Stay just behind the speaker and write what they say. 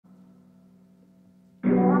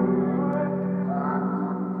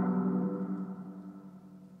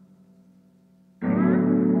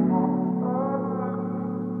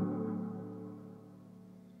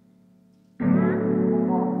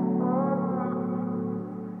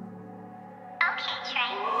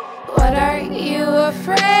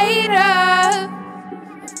afraid of?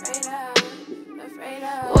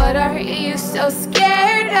 What are you so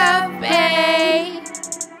scared of, babe?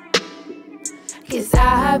 'Cause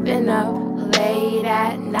I've been up late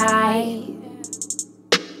at night,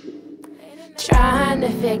 trying to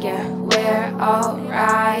figure we're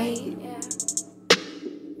alright.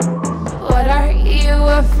 What are you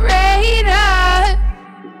afraid of?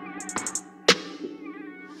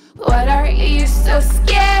 What are you so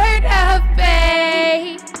scared of,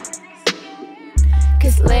 babe?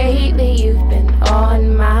 'Cause lately you've been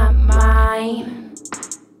on my mind,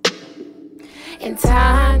 and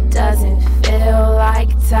time doesn't feel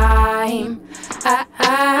like time.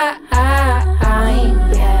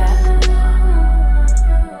 Yeah.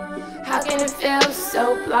 How can it feel so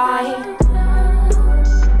blind?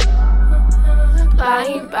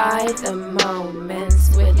 Blind by the moments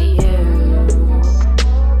with you,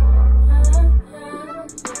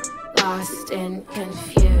 lost and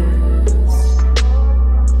confused.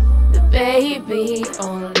 But baby,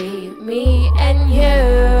 only me and you.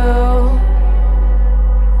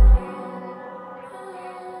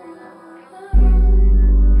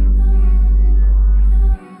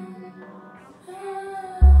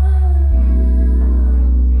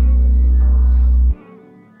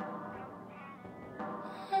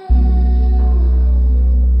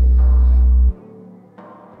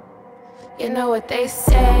 You know what they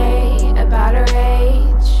say about our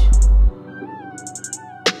age,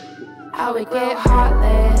 how we get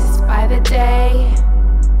heartless by the day.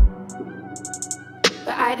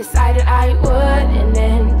 But I decided I wouldn't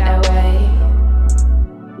end that way,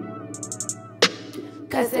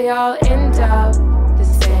 'cause they all end up the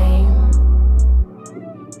same.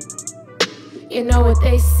 You know what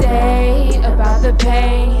they say about the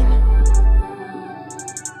pain,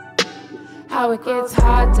 how it gets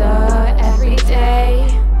harder every day.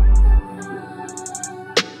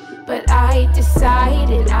 But I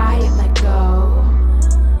decided I'd let go.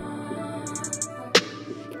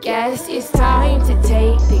 Guess it's time to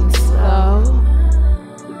take things slow.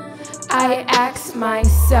 I ask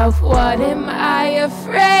myself, what am I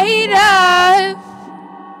afraid of?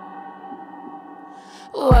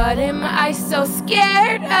 What am I so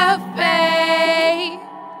scared of, babe?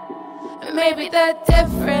 Maybe the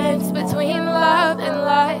difference between love and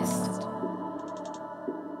lust,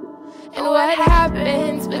 and what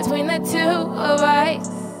happens between the two of us.